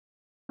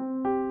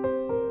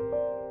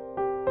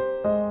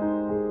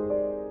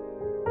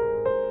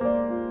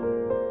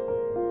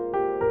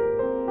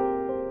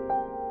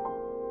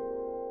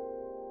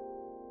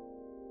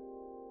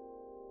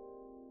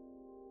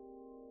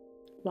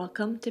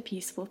Welcome to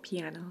Peaceful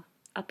Piano,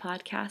 a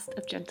podcast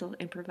of gentle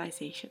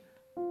improvisation.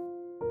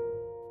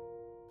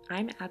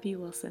 I'm Abby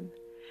Wilson,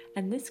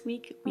 and this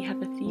week we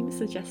have a theme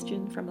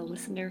suggestion from a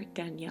listener,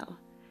 Danielle,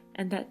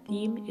 and that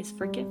theme is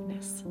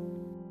forgiveness.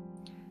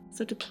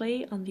 So to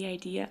play on the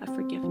idea of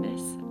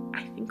forgiveness,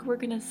 I think we're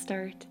going to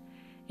start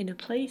in a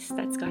place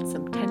that's got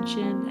some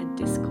tension and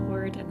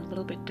discord and a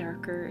little bit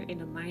darker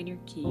in a minor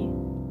key.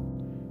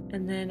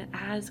 And then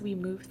as we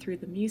move through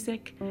the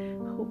music,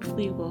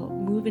 hopefully we'll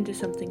move into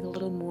something a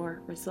little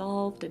more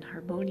resolved and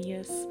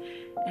harmonious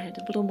and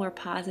a little more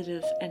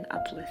positive and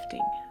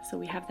uplifting. So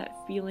we have that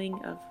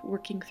feeling of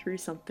working through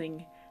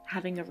something,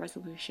 having a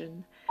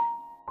resolution,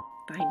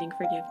 finding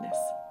forgiveness.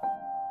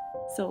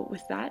 So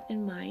with that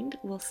in mind,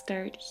 we'll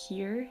start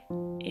here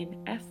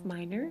in F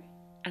minor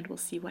and we'll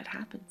see what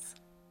happens.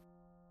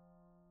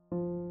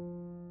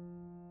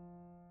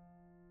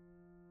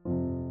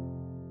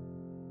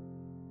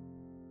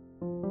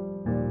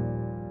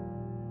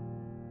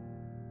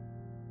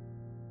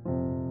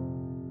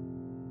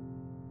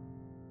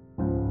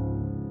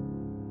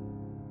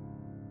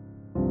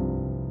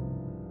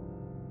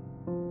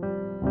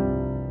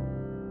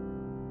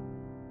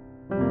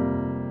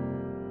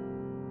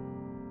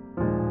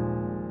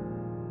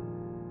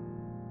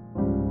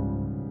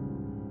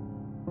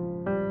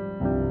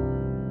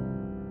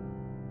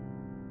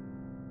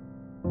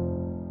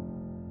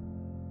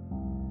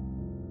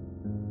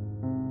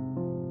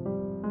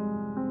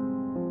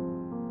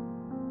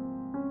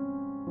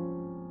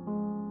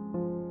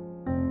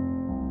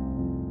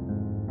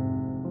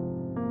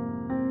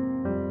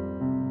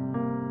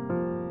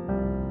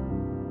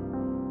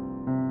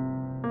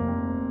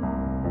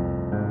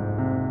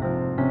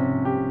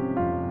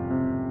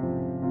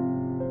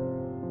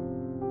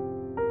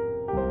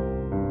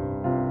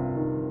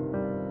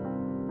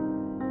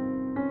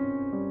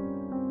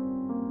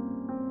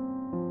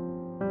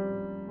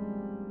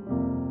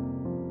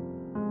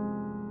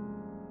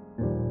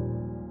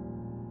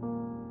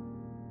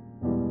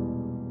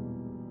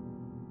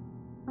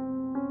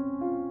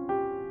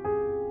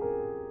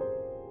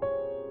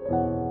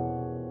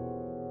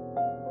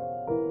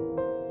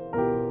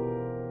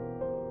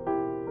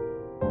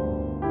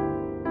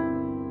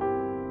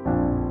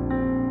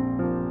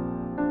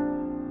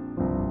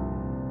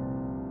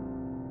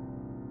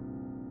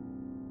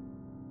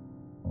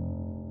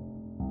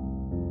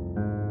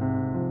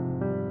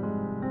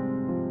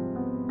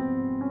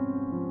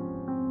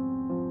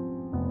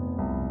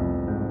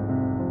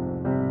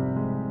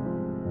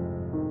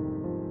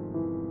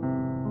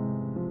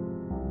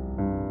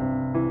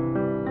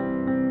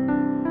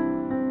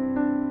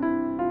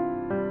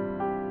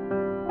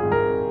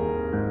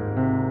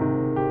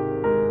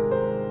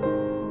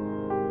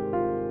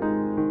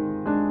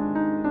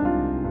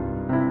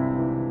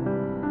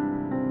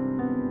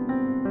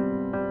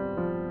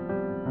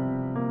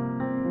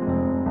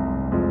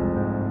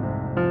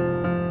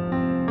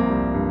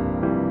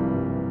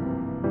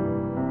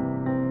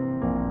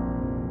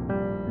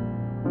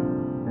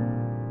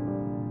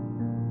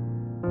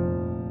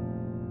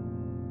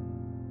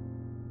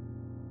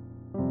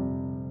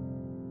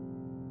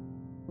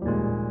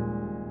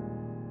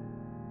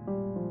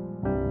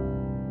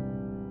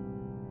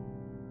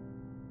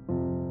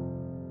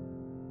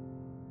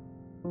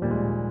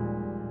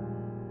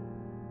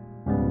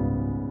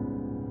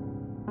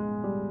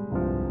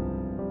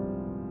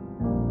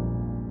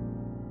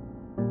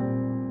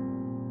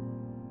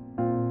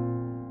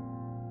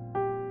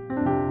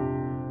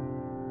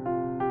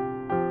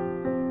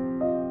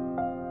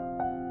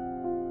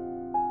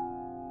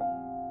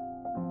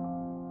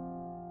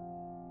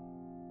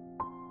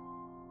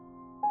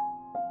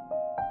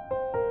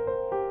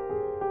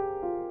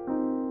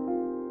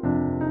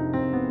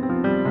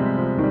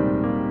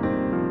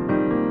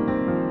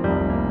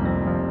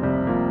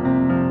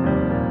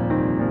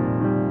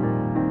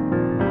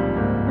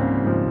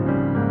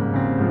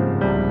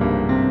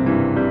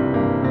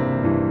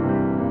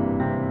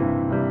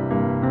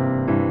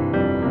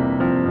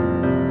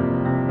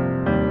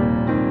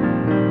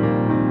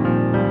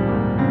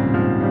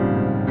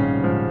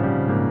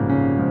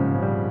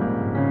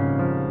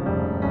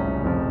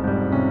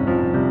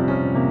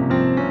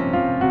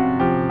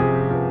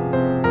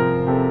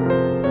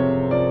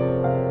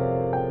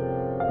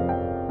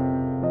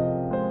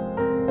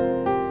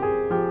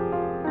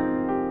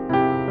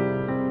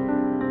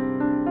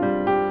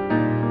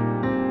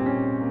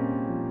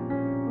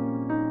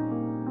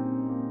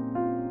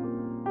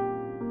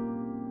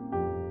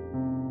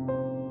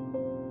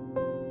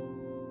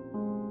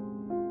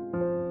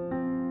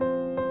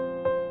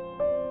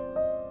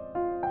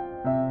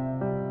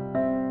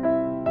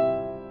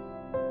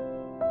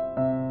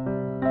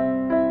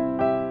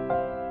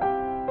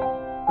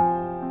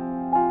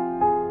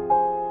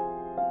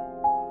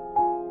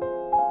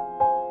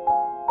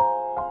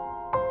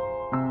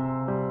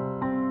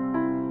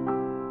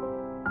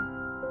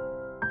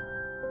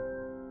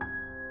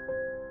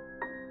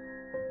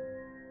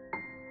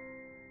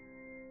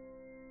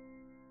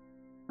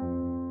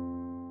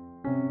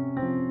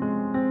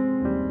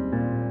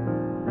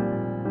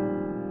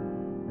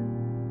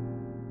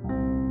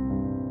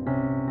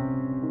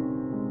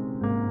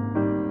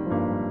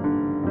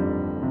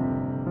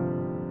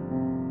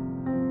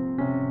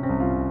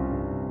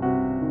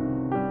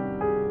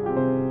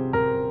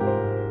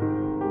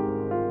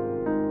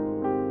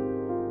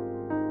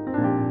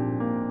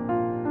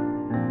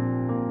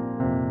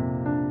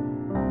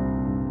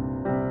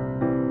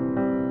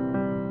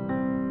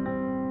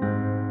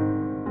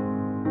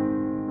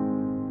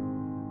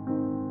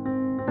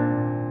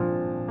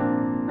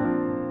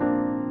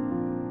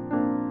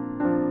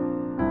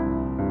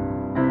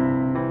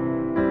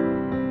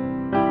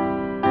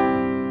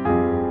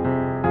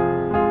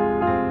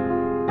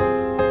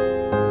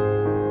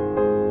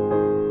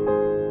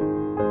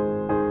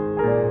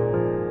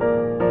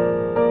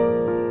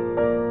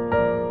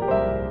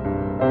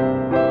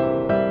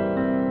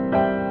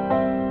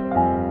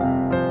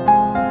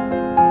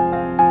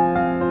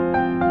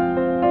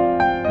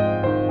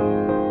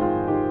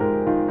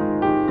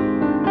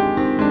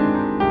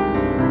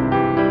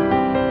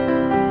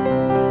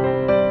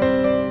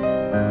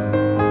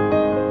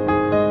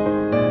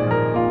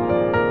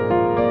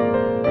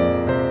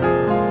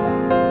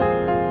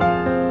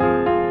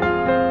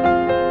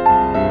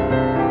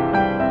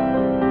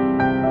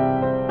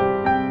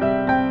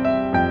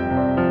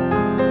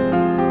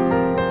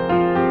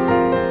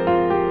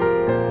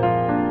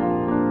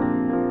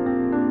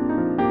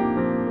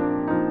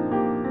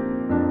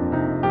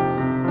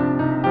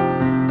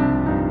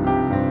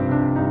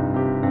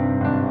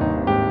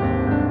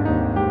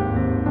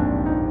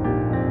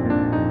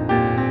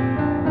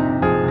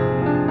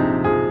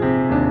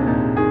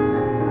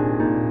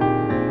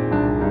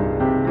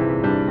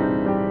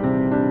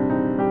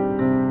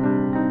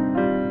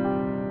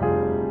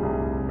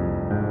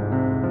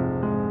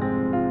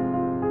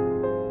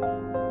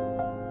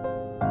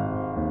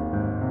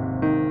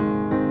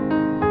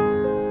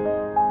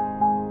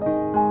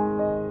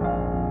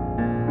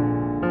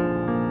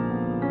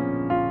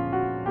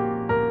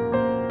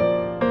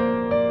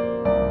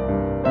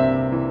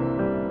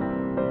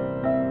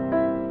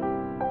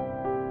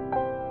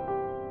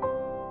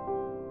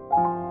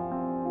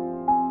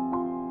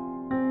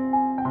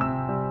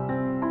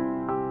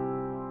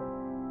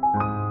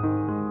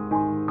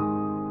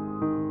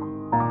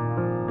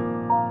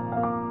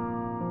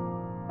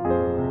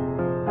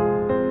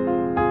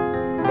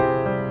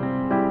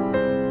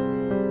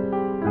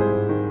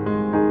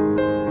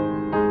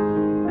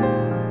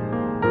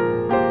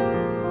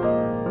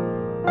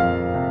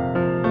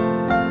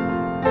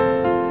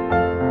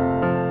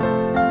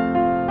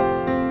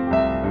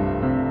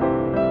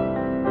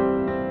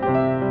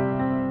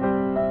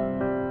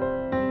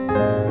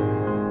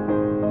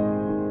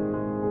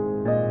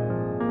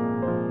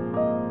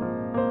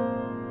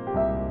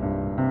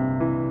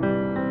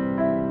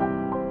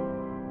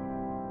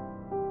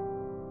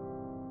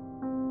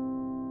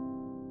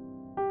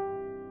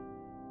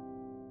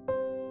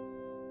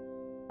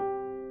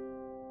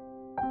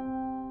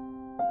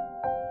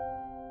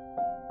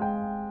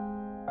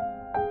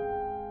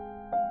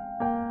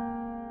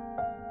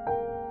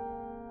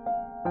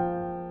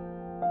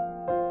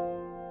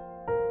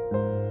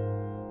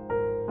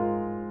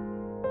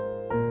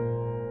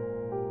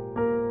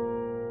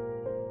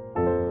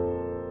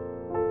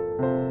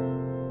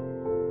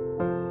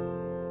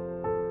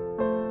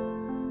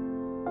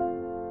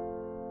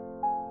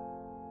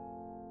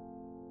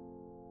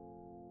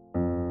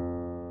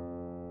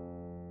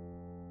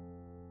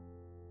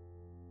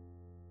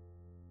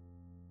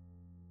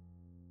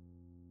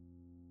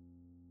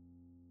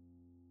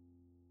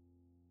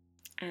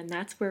 and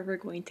that's where we're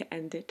going to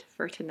end it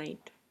for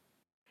tonight.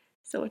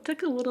 So it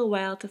took a little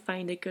while to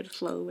find a good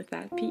flow with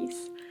that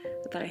piece,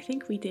 but I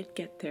think we did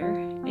get there,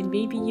 and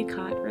maybe you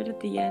caught right at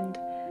the end,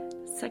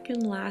 the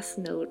second last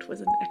note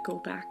was an echo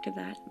back to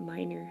that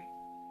minor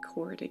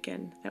chord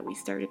again that we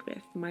started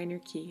with, minor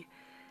key,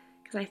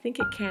 because I think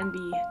it can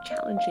be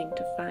challenging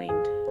to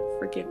find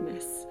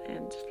forgiveness,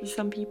 and for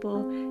some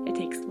people it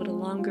takes a little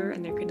longer,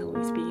 and there can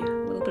always be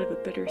a little bit of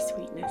a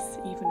bittersweetness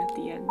even at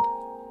the end.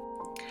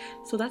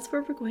 So that's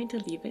where we're going to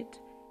leave it.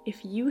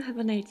 If you have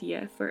an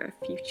idea for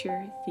a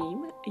future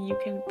theme, you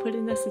can put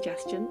in a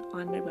suggestion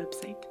on my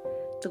website.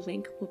 The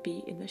link will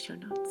be in the show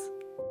notes.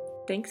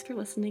 Thanks for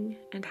listening,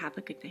 and have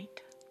a good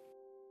night.